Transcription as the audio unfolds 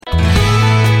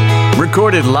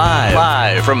recorded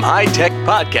live from High Tech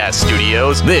Podcast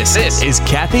Studios. This is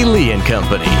Kathy Lee and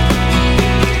Company.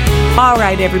 All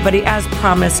right, everybody, as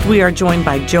promised, we are joined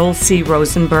by Joel C.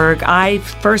 Rosenberg. I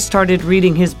first started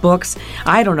reading his books,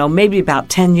 I don't know, maybe about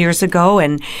 10 years ago,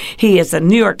 and he is a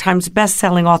New York Times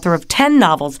best-selling author of 10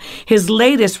 novels. His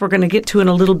latest we're going to get to in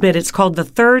a little bit. It's called The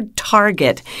Third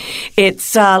Target.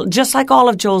 It's just like all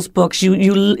of Joel's books.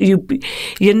 You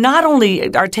not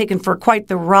only are taken for quite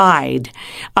the ride,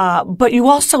 but you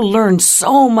also learn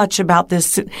so much about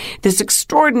this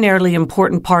extraordinarily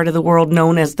important part of the world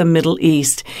known as the Middle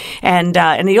East.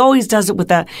 And he always does it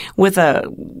with a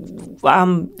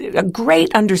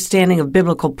great understanding of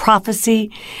biblical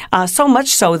prophecy, so much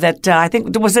so that I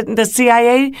think, was it the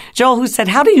CIA, Joel, who said,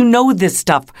 "How do you know this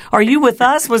stuff? Are you with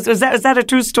us?" Is that a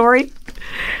true story?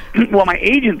 Well, my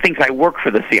agent thinks I work for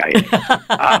the CIA,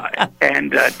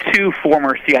 and two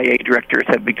former CIA directors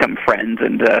have become friends,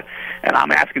 and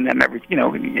I'm asking them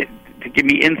to give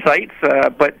me insights,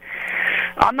 but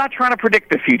I'm not trying to predict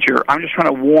the future. I'm just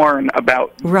trying to warn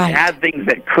about bad things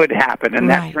that could happen, and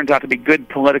that turns out to be good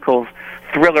political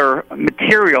thriller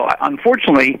material.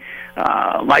 Unfortunately,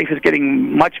 life is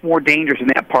getting much more dangerous in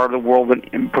that part of the world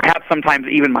than perhaps sometimes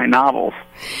even my novels.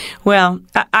 Well,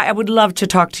 I would love to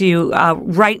talk to you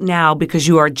right now because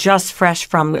you are just fresh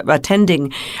from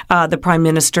attending the Prime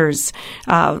Minister's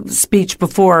speech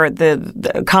before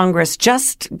the Congress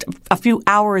just a few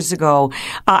hours ago.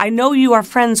 I know you are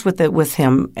friends with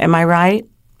him. Am I right?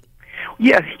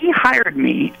 Yes, he hired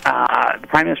me,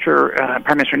 Prime Minister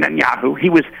Netanyahu. He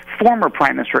was former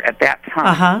Prime Minister at that time.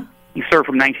 Uh-huh. He served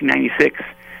from 1996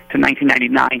 to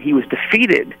 1999. He was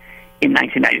defeated in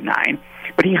 1999.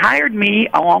 But he hired me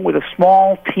along with a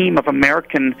small team of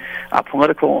American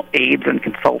political aides and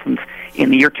consultants in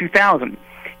the year 2000.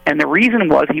 And the reason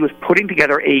was he was putting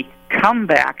together a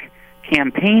comeback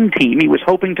campaign team. He was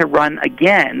hoping to run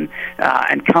again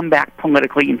and come back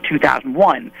politically in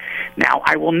 2001. Now,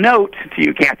 I will note to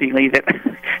you, Kathy Lee, that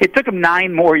it took him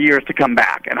 9 more years to come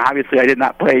back, and obviously I did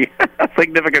not play a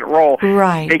significant role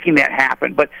in making that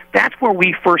happen. But that's where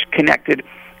we first connected,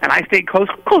 and I stayed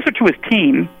closer to his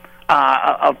team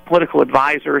of political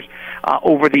advisors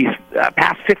over these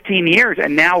past 15 years.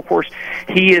 And now, of course,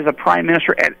 he is a prime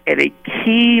minister at a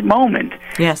key moment.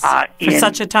 Yes, for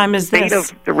such a time as this. State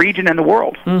of the region and the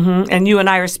world. Mm-hmm. And you and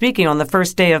I are speaking on the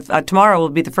first day of, tomorrow will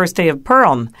be the first day of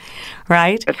Purim,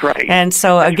 right? That's right. And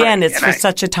so, again, it's for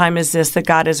such a time as this that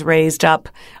God has raised up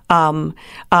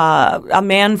a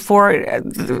man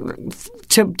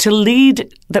to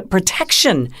lead the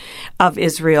protection of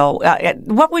Israel.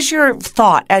 What was your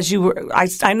thought as you were?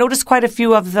 I noticed quite a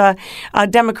few of the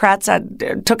Democrats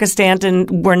took a stand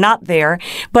and were not there,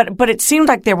 but it seemed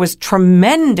like there was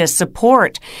tremendous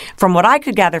support from what I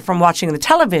could gather from watching the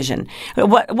television.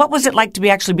 What was it like to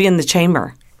actually be in the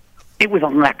chamber? It was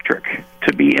electric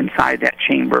to be inside that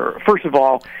chamber. First of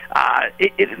all, I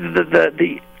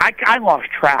lost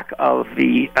track of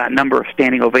the number of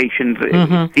standing ovations.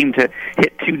 It seemed to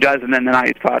hit 24, and then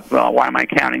I thought, well, why am I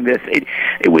counting this?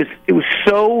 It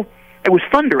was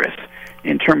thunderous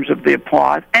in terms of the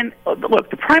applause. And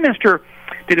look, the Prime Minister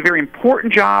did a very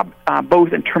important job,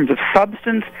 both in terms of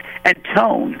substance and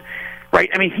tone.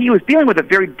 Right? I mean, he was dealing with a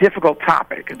very difficult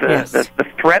topic, the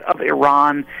threat of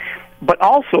Iran. But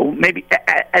also, maybe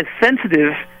as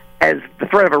sensitive as the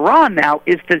threat of Iran now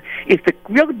is the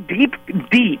real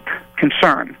deep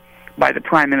concern by the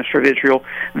Prime Minister of Israel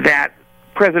that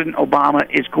President Obama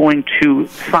is going to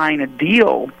sign a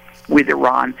deal with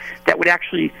Iran that would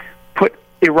actually put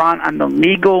Iran on the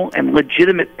legal and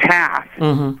legitimate path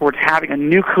towards having a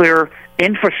nuclear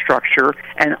infrastructure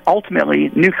and ultimately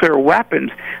nuclear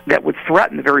weapons that would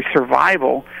threaten the very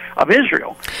survival of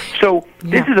Israel. So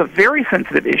this is a very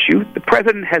sensitive issue. The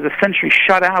president has essentially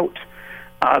shut out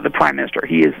the prime minister.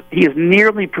 He is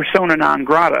nearly persona non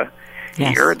grata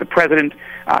here. The president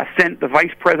sent the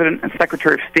vice president and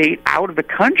secretary of state out of the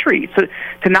country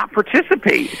to not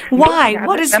participate. Why?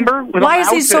 Why is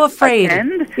he so afraid?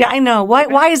 Yeah, I know.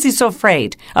 Why is he so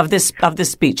afraid of this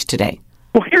speech today?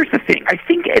 Well, here's the thing. I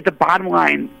think at the bottom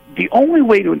line, the only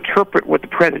way to interpret what the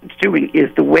president's doing is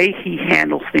the way he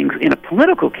handles things in a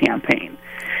political campaign.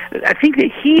 I think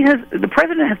that the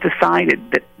president has decided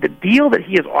that the deal that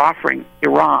he is offering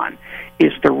Iran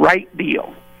is the right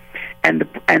deal. And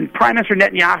Prime Minister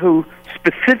Netanyahu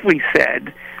specifically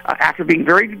said, after being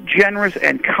very generous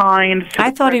and kind to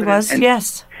I thought he was,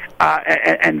 yes.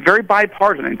 And very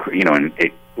bipartisan,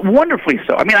 and wonderfully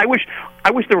so. I mean, I wish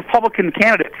the Republican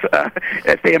candidates,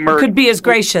 as they emerge, could be as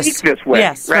gracious. Speak this way.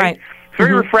 Yes, right. It's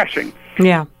very refreshing.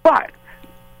 Yeah.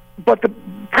 But the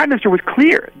Prime Minister was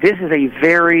clear. This is a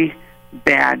very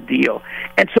bad deal.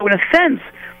 And so in a sense,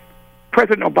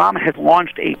 President Obama has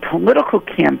launched a political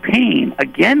campaign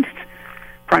against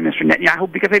Prime Minister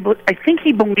Netanyahu because I think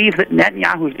he believes that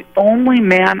Netanyahu is the only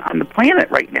man on the planet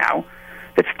right now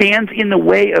that stands in the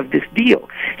way of this deal.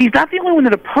 He's not the only one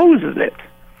that opposes it.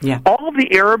 Yeah. All of the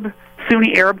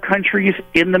Sunni Arab countries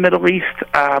in the Middle East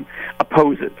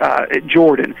oppose it.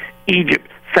 Jordan, Egypt,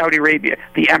 Saudi Arabia,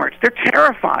 the Emirates. They're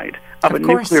terrified of a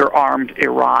nuclear-armed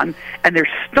Iran, and they're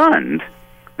stunned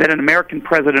that an American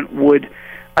president would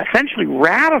essentially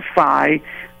ratify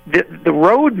the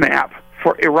roadmap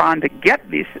for Iran to get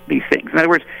these things. In other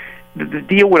words, the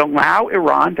deal would allow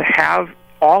Iran to have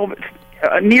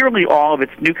nearly all of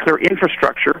its nuclear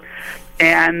infrastructure,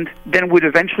 and then would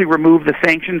eventually remove the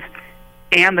sanctions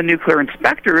and the nuclear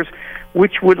inspectors,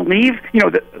 which would leave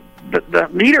the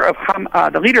leader of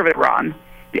Iran,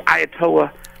 the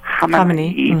Ayatollah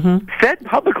Khamenei, said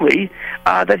publicly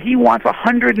that he wants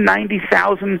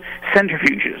 190,000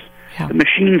 centrifuges, the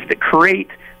machines that create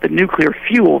the nuclear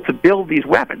fuel to build these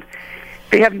weapons.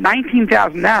 They have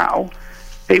 19,000 now.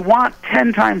 They want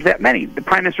 10 times that many. The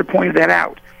Prime Minister pointed that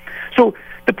out. So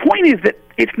the point is that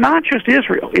it's not just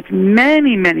Israel. It's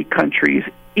many, many countries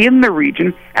in the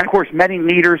region, and of course many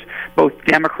leaders, both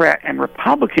Democrat and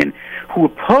Republican, who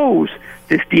oppose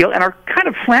this deal and are kind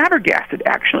of flabbergasted,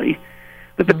 actually,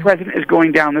 that the president is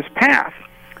going down this path.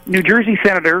 New Jersey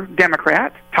Senator,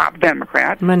 Democrat, top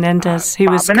Democrat, Menendez. He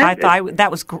was. Menendez. I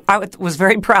was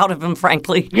very proud of him,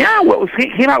 frankly. Yeah, well, he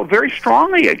came out very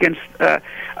strongly against,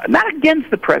 not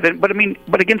against the president, but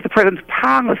against the president's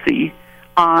policy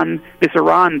on this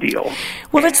Iran deal.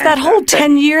 Well, it's that whole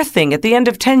 10-year thing. At the end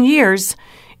of 10 years,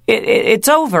 it's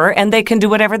over, and they can do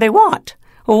whatever they want.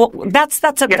 Well, that's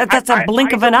a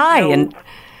blink of an eye, and.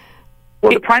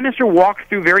 Well, the Prime Minister walked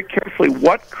through very carefully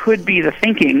what could be the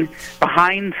thinking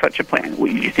behind such a plan. Do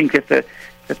you think that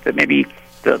maybe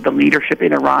the leadership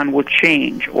in Iran will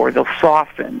change, or they'll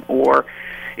soften,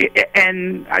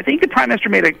 and I think the Prime Minister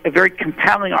made a very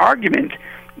compelling argument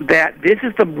that this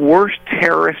is the worst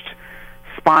terrorist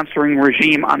sponsoring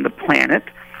regime on the planet.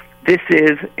 This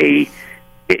is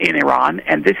in Iran,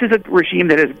 and this is a regime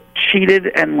that has cheated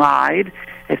and lied.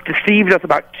 It's deceived us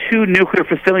about 2 nuclear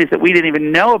facilities that we didn't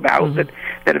even know about that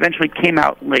eventually came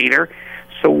out later.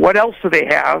 So what else do they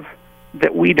have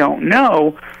that we don't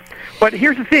know? But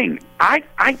here's the thing. I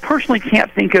personally can't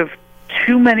think of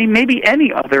too many, maybe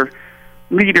any other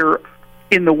leader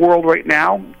in the world right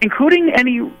now, including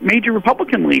any major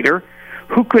Republican leader,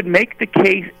 who could make the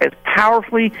case as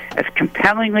powerfully, as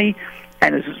compellingly,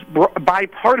 and as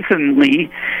bipartisanly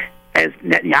as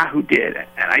Netanyahu did.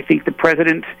 And I think the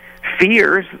president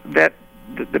fears that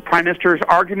the Prime Minister's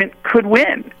argument could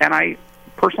win. And I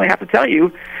personally have to tell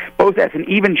you, both as an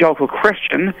evangelical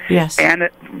Christian and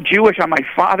Jewish on my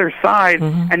father's side,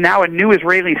 and now a new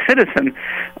Israeli citizen,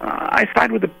 I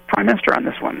side with the Prime Minister on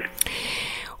this one.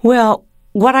 Well,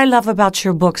 what I love about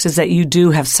your books is that you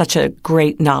do have such a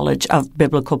great knowledge of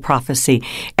biblical prophecy.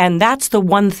 And that's the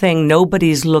one thing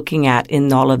nobody's looking at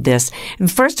in all of this.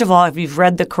 First of all, if you've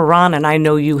read the Quran, and I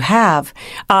know you have,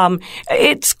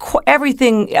 it's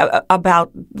everything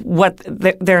about what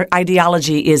their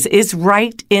ideology is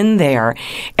right in there.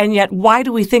 And yet, why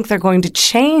do we think they're going to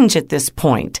change at this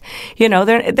point? You know,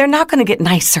 they're not going to get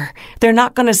nicer. They're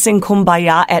not going to sing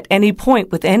Kumbaya at any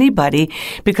point with anybody,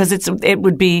 because it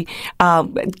would be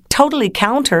totally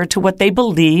counter to what they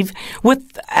believe,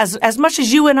 with as much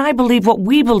as you and I believe what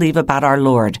we believe about our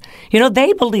Lord. You know,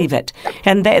 they believe it,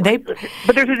 and they. But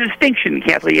there's a distinction,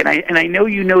 Kathleen, and I know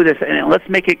you know this, and let's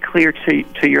make it clear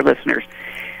to your listeners.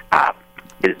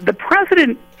 The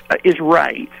president is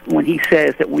right when he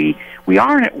says that we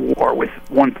aren't at war with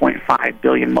 1.5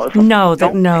 billion Muslims. No,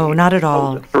 not at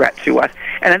all. A threat to us,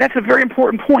 and that's a very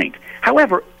important point.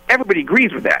 However, everybody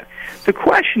agrees with that. The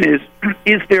question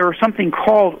is there something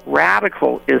called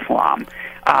radical Islam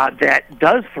that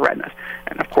does threaten us?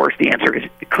 And of course, the answer is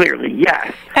clearly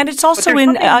yes. And it's also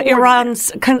in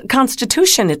Iran's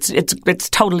constitution. It's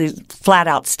totally flat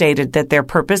out stated that their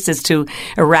purpose is to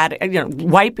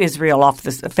wipe Israel off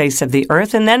the face of the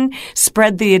earth and then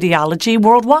spread the ideology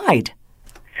worldwide.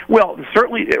 Well,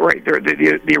 certainly, right.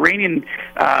 The Iranian,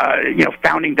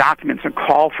 founding documents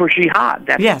call for jihad.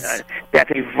 That's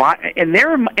in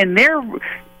their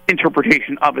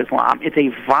interpretation of Islam, it's a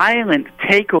violent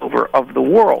takeover of the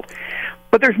world.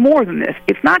 But there's more than this.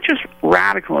 It's not just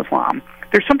radical Islam.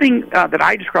 There's something that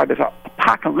I describe as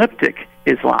apocalyptic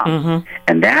Islam,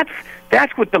 and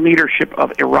that's what the leadership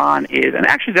of Iran is, and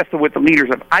actually that's what the leaders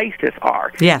of ISIS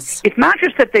are. Yes, it's not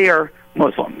just that they are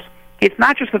Muslims. It's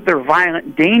not just that they're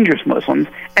violent, dangerous Muslims,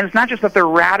 and it's not just that they're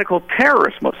radical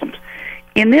terrorist Muslims.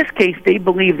 In this case, they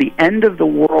believe the end of the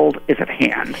world is at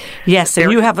hand. Yes,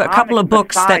 and you have a couple of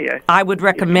books that I would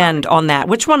recommend on that.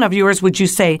 Which one of yours would you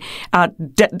say?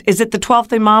 Is it The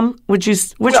 12th Imam? Which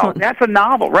one? That's a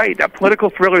novel, right? A political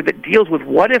thriller that deals with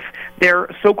what if their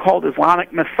so-called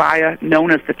Islamic Messiah,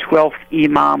 known as the 12th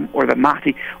Imam or the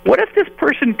Mahdi, what if this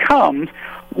person comes?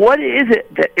 What is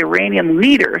it that Iranian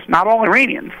leaders, not all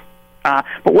Iranians,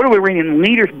 but what do Iranian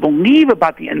leaders believe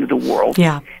about the end of the world?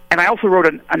 Yeah. And I also wrote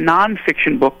a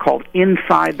nonfiction book called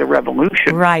Inside the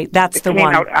Revolution. Right, that's the one. It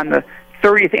came out on the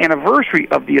 30th anniversary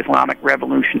of the Islamic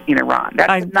Revolution in Iran.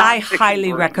 I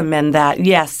highly recommend that.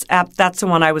 Yes, that's the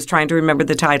one I was trying to remember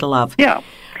the title of. Yeah.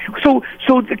 So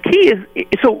the key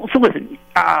is, so listen,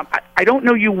 I don't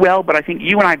know you well, but I think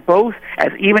you and I both,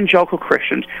 as evangelical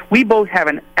Christians, we both have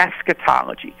an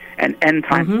eschatology, an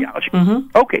end-time theology.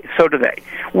 Mm-hmm. Okay, so do they.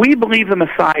 We believe the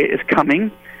Messiah is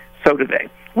coming, so do they.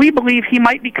 We believe he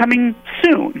might be coming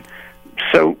soon,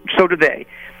 so do they.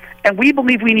 And we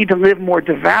believe we need to live more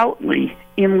devoutly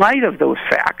in light of those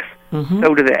facts,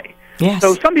 so do they. Yes.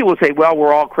 So some people say, well,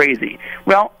 we're all crazy.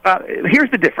 Well, here's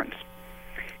the difference.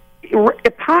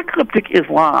 Apocalyptic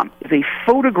Islam is a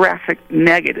photographic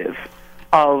negative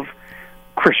of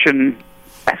Christian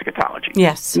eschatology.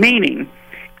 Yes. Meaning,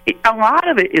 a lot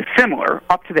of it is similar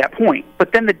up to that point,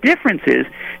 but then the difference is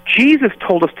Jesus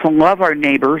told us to love our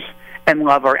neighbors and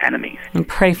love our enemies. And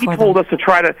pray for them. He told us to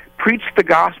try to preach the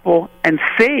gospel and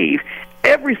save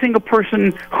every single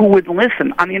person who would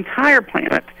listen on the entire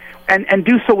planet, and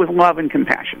do so with love and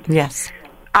compassion. Yes.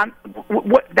 And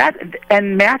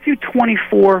Matthew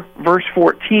 24, verse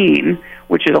 14,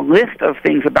 which is a list of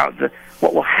things about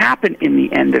what will happen in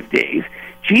the end of days,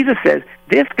 Jesus says,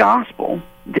 this gospel,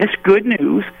 this good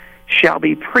news, shall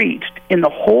be preached in the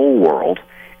whole world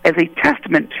as a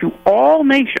testament to all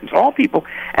nations, all people,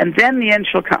 and then the end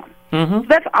shall come. Mm-hmm. So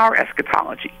that's our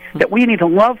eschatology, that we need to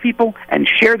love people and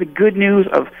share the good news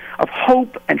of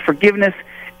hope and forgiveness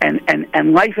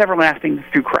and life everlasting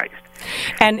through Christ.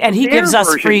 And he gives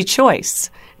us free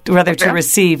choice whether to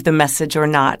receive the message or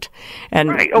not. And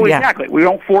right. Oh, yeah. Exactly. We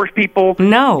don't force people.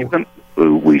 No.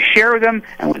 We share them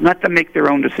and we let them make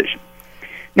their own decision.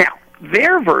 Now,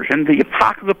 their version, the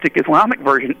apocalyptic Islamic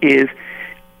version, is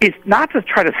not to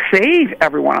try to save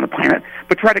everyone on the planet,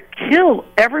 but try to kill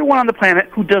everyone on the planet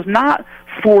who does not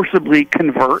forcibly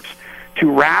convert to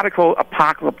radical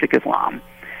apocalyptic Islam.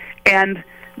 And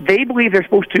they believe they're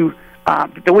supposed to,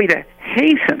 the way to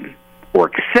hasten or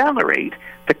accelerate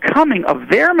the coming of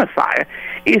their Messiah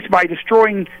is by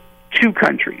destroying two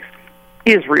countries.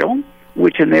 Israel,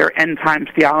 which in their end times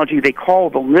theology they call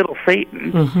the little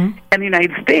Satan, and the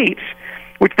United States,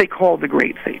 which they call the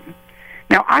great Satan.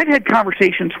 Now, I've had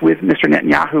conversations with Mr.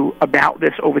 Netanyahu about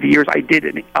this over the years. I did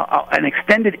an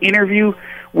extended interview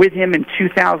with him in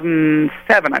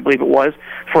 2007, I believe it was,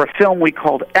 for a film we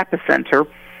called Epicenter.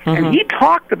 And he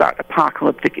talked about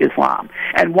apocalyptic Islam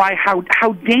and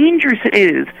how dangerous it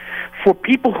is for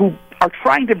people who are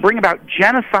trying to bring about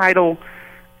genocidal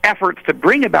efforts to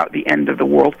bring about the end of the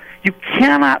world. You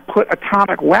cannot put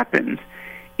atomic weapons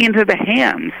into the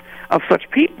hands of such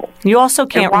people. You also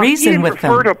can't reason with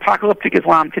them. Refer to apocalyptic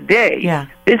Islam today. Yeah.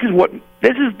 This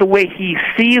is the way he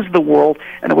sees the world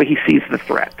and the way he sees the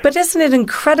threat. But isn't it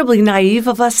incredibly naive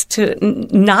of us to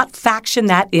not faction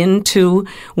that into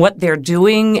what they're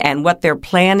doing and what they're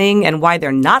planning and why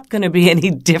they're not going to be any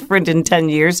different in 10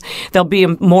 years? They'll be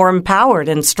more empowered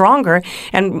and stronger,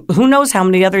 and who knows how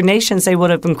many other nations they would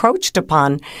have encroached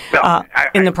upon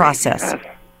in the process.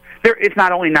 It's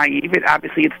not only naive,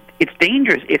 it's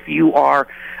dangerous if you are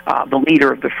the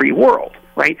leader of the free world,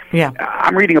 right? Yeah.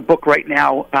 I'm reading a book right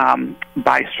now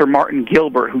by Sir Martin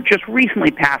Gilbert, who just recently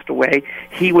passed away.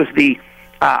 He was the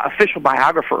official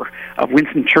biographer of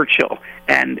Winston Churchill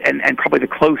and probably the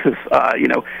closest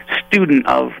student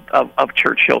of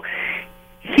Churchill.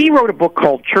 He wrote a book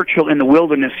called Churchill in the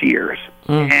Wilderness Years,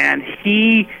 and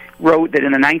he wrote that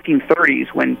in the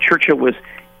 1930s when Churchill was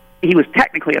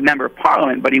technically a member of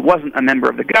Parliament, but he wasn't a member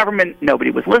of the government.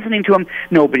 Nobody was listening to him.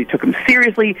 Nobody took him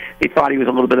seriously. They thought he was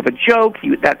a little bit of a joke.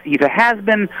 He's a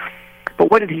has-been.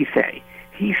 But what did he say?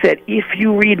 He said, if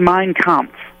you read Mein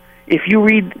Kampf, if you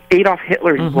read Adolf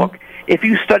Hitler's book, if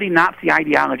you study Nazi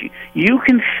ideology, you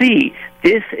can see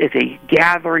this is a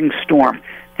gathering storm.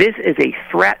 This is a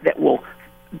threat that will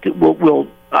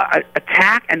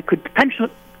attack and could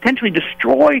potentially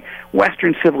destroy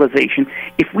Western civilization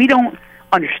if we don't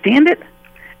understand it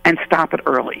and stop it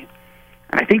early.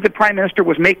 And I think the Prime Minister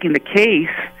was making the case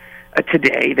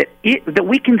today that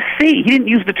we can see. He didn't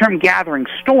use the term gathering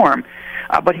storm,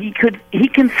 but he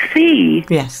can see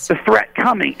the threat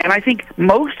coming. And I think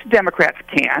most Democrats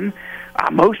can.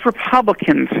 Most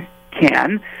Republicans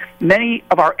can. Many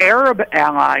of our Arab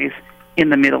allies in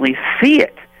the Middle East see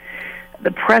it.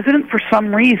 The president, for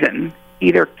some reason,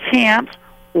 either can't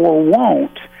or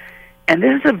won't. And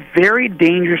this is a very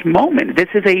dangerous moment. This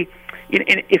is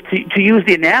to use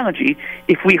the analogy,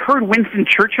 if we heard Winston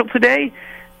Churchill today,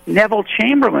 Neville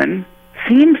Chamberlain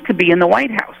seems to be in the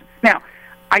White House. Now,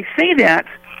 I say that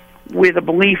with a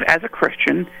belief as a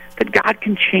Christian that God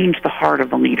can change the heart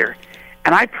of the leader.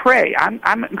 And I pray,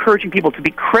 I'm encouraging people to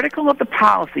be critical of the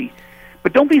policy,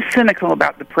 but don't be cynical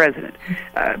about the president.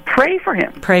 Pray for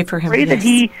him. Pray for him. Pray that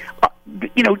he,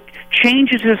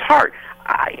 changes his heart.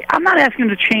 I'm not asking him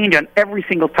to change on every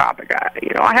single topic.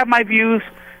 I have my views.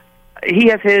 He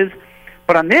has his.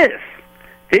 But on this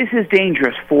is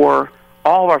dangerous for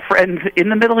all of our friends in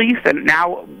the Middle East. And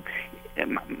now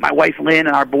my wife Lynn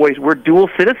and our boys, we're dual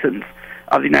citizens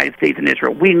of the United States and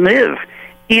Israel. We live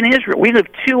in Israel. We live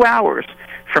 2 hours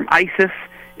from ISIS,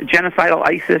 genocidal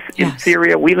ISIS in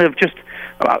Syria. We live just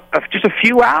a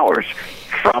few hours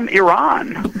from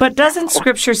Iran. But doesn't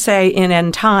Scripture say in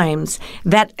end times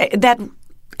that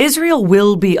Israel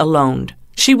will be alone?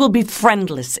 She will be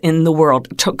friendless in the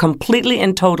world, completely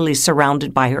and totally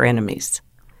surrounded by her enemies.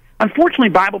 Unfortunately,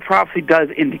 Bible prophecy does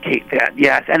indicate that,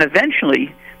 yes, and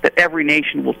eventually that every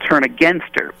nation will turn against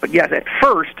her. But yes, at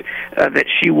first, that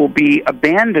she will be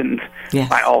abandoned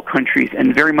by all countries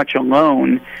and very much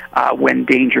alone when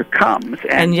danger comes.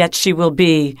 And yet she will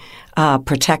be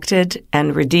protected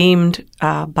and redeemed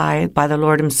by the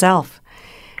Lord himself.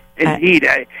 Indeed.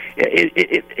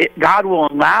 God will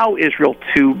allow Israel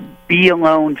to be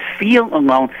alone, feel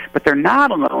alone, but they're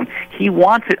not alone. He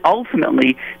wants it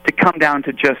ultimately to come down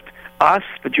to just us,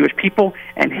 the Jewish people,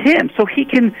 and him, so he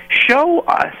can show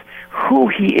us who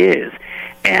he is.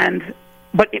 And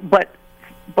but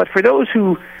for those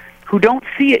who don't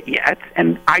see it yet,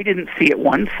 and I didn't see it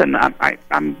once, and I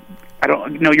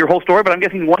don't know your whole story, but I'm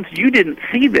guessing once you didn't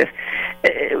see this,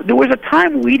 there was a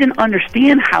time we didn't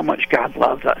understand how much God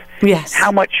loves us. Yes.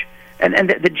 How much, and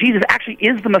that Jesus actually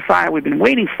is the Messiah we've been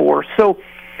waiting for. So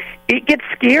it gets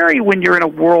scary when you're in a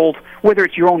world, whether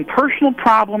it's your own personal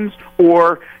problems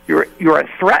or you're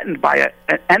threatened by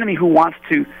an enemy who wants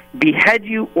to behead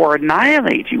you or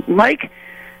annihilate you, like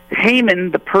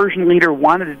Haman, the Persian leader,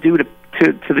 wanted to do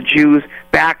to the Jews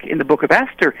back in the book of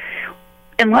Esther.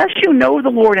 Unless you know the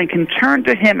Lord and can turn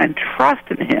to him and trust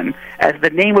in him, as the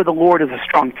name of the Lord is a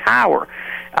strong tower,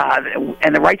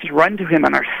 and the righteous run to him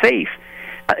and are safe,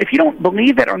 if you don't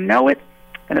believe that or know it,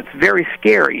 then it's very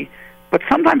scary. But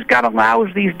sometimes God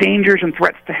allows these dangers and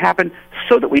threats to happen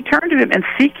so that we turn to him and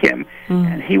seek him,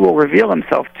 and he will reveal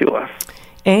himself to us.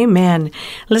 Amen.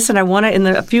 Listen, I want to, in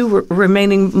the few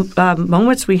remaining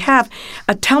moments we have,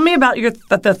 tell me about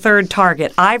the third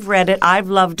target. I've read it. I've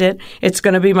loved it. It's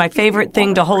going to be my favorite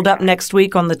thing to hold up next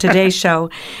week on the Today Show.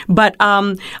 But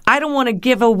I don't want to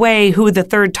give away who the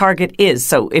third target is.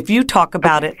 So if you talk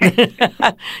about it,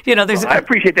 there's. I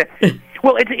appreciate that.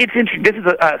 Well, it's interesting. This is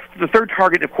the third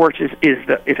target. Of course, is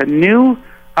a new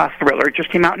thriller. It just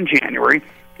came out in January.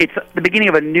 It's the beginning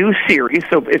of a new series.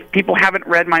 So if people haven't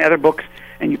read my other books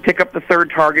and you pick up the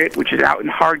third target, which is out in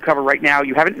hardcover right now,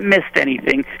 you haven't missed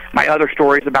anything. My other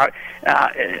stories about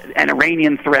an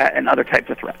Iranian threat and other types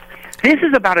of threats. This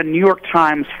is about a New York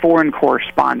Times foreign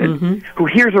correspondent who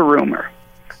hears a rumor.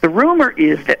 The rumor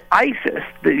is that ISIS,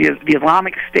 the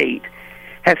Islamic State,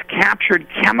 has captured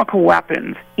chemical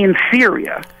weapons in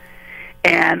Syria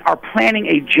and are planning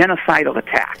a genocidal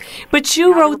attack. But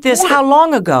you wrote this how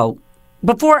long ago?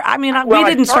 Before, we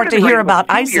didn't start to hear about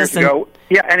ISIS.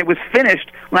 Yeah, and it was finished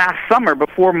last summer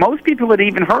before most people had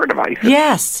even heard of ISIS.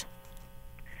 Yes.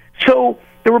 So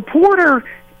the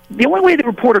only way the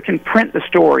reporter can print the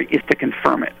story is to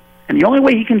confirm it. And the only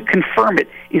way he can confirm it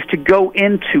is to go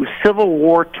into civil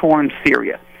war-torn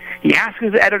Syria. He asks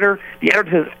his editor. The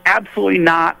editor says, absolutely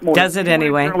not. Does it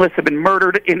anyway. Journalists have been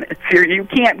murdered in Syria. You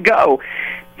can't go.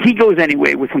 He goes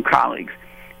anyway with some colleagues.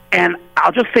 And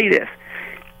I'll just say this.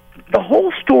 The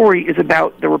whole story is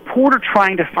about the reporter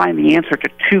trying to find the answer to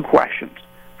two questions.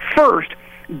 First,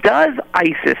 does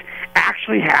ISIS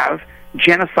actually have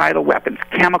genocidal weapons,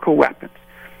 chemical weapons?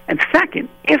 And second,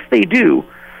 if they do,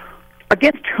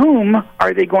 against whom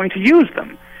are they going to use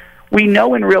them? We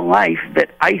know in real life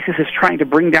that ISIS is trying to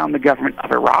bring down the government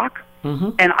of Iraq,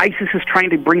 and ISIS is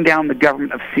trying to bring down the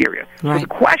government of Syria. Right. So the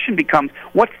question becomes,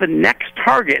 what's the next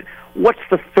target? What's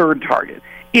the third target?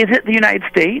 Is it the United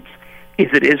States? Is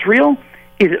it Israel?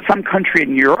 Is it some country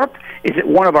in Europe? Is it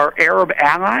one of our Arab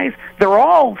allies? They're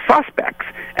all suspects,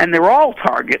 and they're all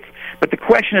targets. But the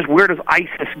question is, where does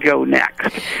ISIS go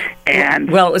next? And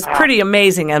well, it was pretty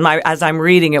amazing, and as I'm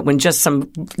reading it, when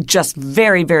just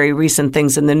very, very recent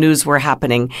things in the news were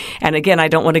happening. And again, I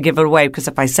don't want to give it away, because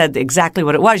if I said exactly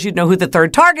what it was, you'd know who the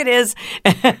third target is.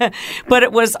 But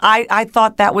it was, I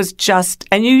thought that was just,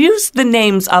 and you used the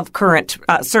names of current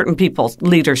certain people's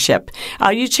leadership.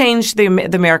 You changed the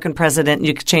American president,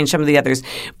 you could change some of the others.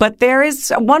 But there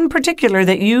is one particular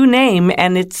that you name,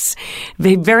 and it's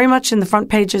very much in the front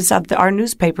pages of our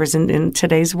newspapers in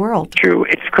today's world. True.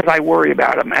 It's because I worry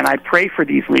about them, and I pray for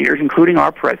these leaders, including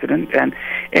our president. And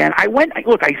I went,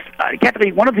 look,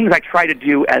 Kathleen, one of the things I try to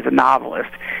do as a novelist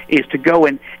is to go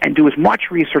and do as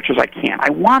much research as I can.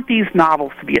 I want these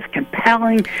novels to be as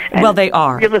compelling and they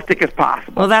are realistic as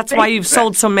possible. Well, that's why you've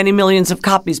sold so many millions of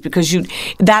copies, because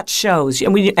that shows.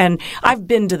 And I've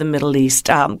been to the Middle East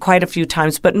quite a few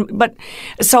times, but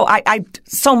so I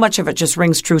so much of it just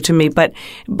rings true to me. But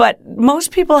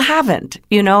most people haven't,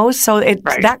 So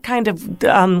right. That kind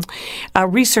of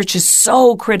research is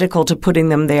so critical to putting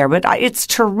them there. But it's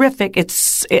terrific.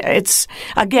 It's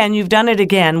again, you've done it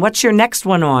again. What's your next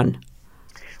one on?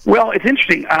 Well, it's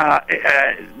interesting.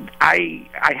 I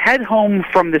head home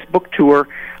from this book tour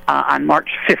on March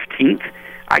 15th.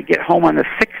 I get home on the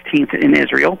 16th in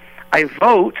Israel. I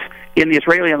vote in the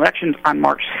Israeli elections on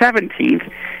March 17th,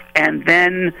 and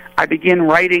then I begin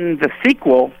writing the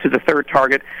sequel to The Third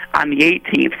Target on the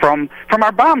 18th from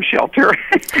our bomb shelter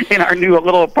in our new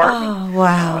little apartment. Oh,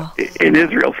 wow. In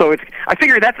Israel. So I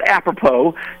figure that's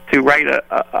apropos to write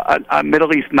a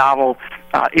Middle East novel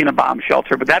in a bomb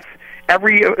shelter, but that's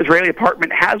every Israeli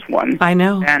apartment has one. I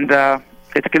know. And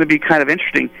it's going to be kind of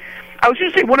interesting. I was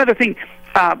going to say one other thing.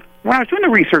 When I was doing the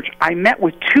research, I met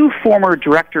with two former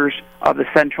directors of the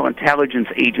Central Intelligence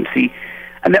Agency.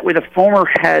 I met with a former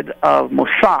head of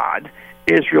Mossad,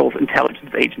 Israel's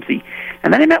intelligence agency.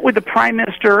 And then I met with the prime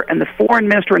minister and the foreign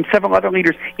minister and several other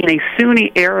leaders in a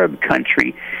Sunni Arab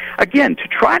country, again, to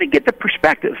try to get the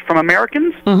perspectives from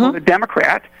Americans, the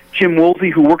Democrat, Jim Woolsey,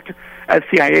 who worked as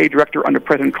CIA director under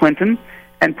President Clinton,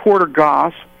 and Porter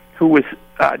Goss, who was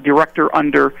director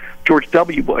under George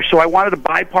W. Bush. So I wanted a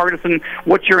bipartisan,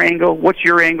 what's your angle, what's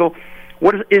your angle,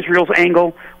 what is Israel's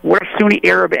angle, what are Sunni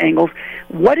Arab angles,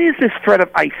 what is this threat of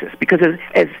ISIS? Because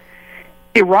as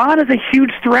Iran is a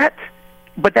huge threat,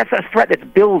 but that's a threat that's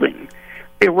building.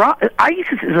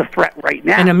 ISIS is a threat right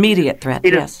now. An immediate threat,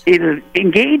 yes. It is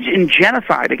engaged in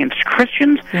genocide against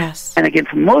Christians and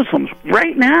against Muslims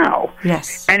right now.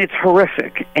 Yes. And it's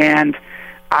horrific. And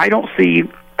I don't see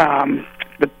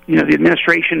the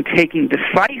administration taking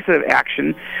decisive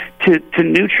action to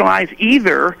neutralize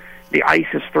either the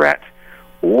ISIS threat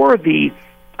or the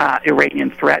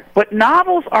Iranian threat. But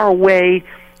novels are a way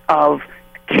of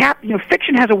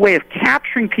fiction has a way of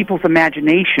capturing people's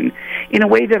imagination in a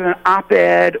way that an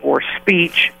op-ed or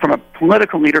speech from a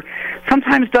political leader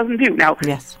sometimes doesn't do. Now,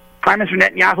 Prime Minister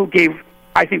Netanyahu gave,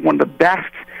 I think, one of the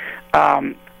best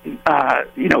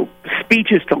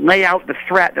speeches to lay out the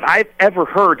threat that I've ever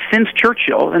heard since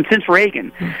Churchill and since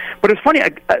Reagan. But it's funny,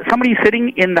 somebody sitting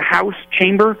in the House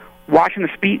chamber watching the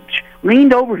speech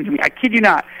leaned over to me, I kid you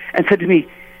not, and said to me,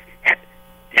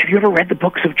 "Have you ever read the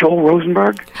books of Joel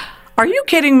Rosenberg?" Are you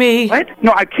kidding me? What?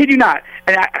 No, I kid you not.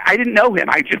 And I didn't know him.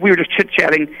 We were just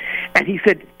chit-chatting, and he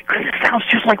said, "It sounds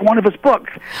just like one of his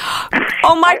books."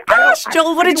 Oh, my gosh,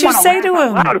 Joel, what did you say to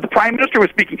him? The Prime Minister was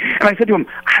speaking, and I said to him,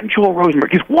 "I'm Joel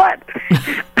Rosenberg." He goes, "What?"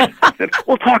 I said,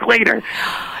 "We'll talk later."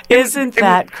 Isn't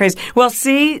that crazy? Well,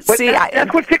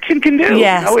 that's what fiction can do.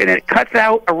 Yes. And it cuts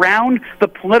out around the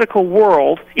political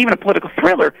world, even a political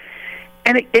thriller,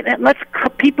 and it lets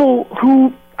people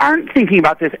who aren't thinking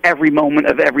about this every moment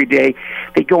of every day.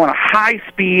 They go on a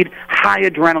high-speed,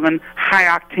 high-adrenaline,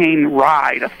 high-octane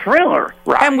ride, a thriller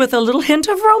ride. And with a little hint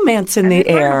of romance in the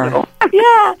air.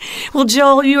 Yeah. Well,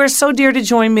 Joel, you are so dear to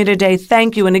join me today.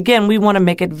 Thank you. And again, we want to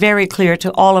make it very clear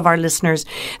to all of our listeners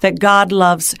that God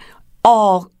loves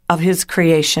all of His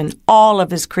creation, all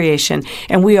of His creation,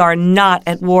 and we are not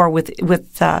at war with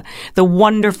the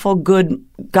wonderful, good,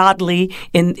 godly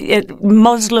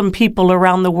Muslim people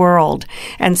around the world.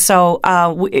 And so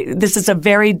this is a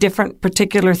very different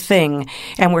particular thing,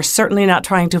 and we're certainly not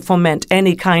trying to foment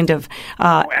any kind of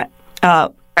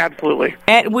absolutely.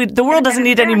 And the world doesn't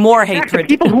need any more hatred.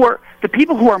 The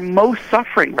people who are most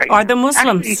suffering right now are the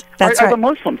Muslims. Are the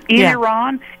Muslims in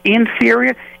Iran, in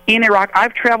Syria, in Iraq.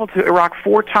 I've traveled to Iraq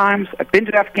 4 times. I've been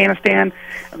to Afghanistan,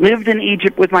 lived in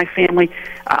Egypt with my family,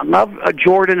 love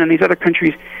Jordan and these other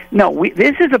countries. No,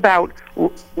 this is about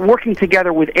working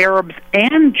together with Arabs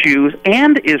and Jews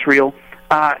and Israel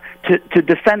to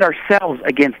defend ourselves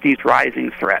against these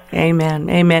rising threats. Amen.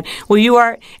 Amen. Well, you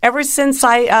are, ever since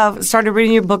I started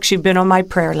reading your books, you've been on my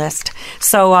prayer list.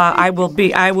 So I will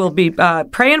be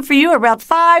praying for you about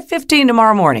 5:15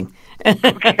 tomorrow morning.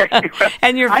 Okay.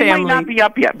 And your family. I might not be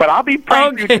up yet, but I'll be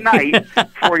praying for you tonight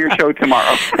for your show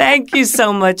tomorrow. Thank you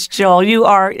so much, Joel. You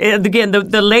are, again,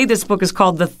 the latest book is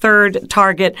called The Third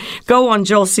Target. Go on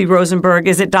Joel C. Rosenberg,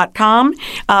 is it .com?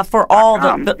 For all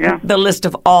the list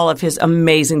of all of his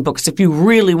amazing books. If you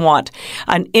really want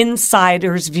an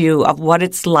insider's view of what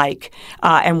it's like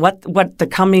and what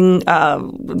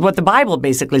the Bible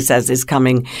basically says is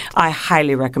coming, I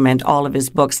highly recommend all of his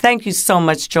books. Thank you so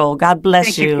much, Joel. God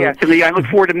bless you. Thank you. I look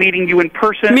forward to meeting you in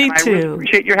person. Me and too. I really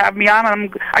appreciate you having me on.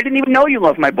 I didn't even know you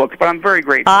love my books, but I'm very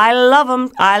grateful. I love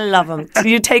them.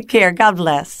 You take care. God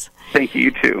bless. Thank you.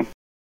 You too.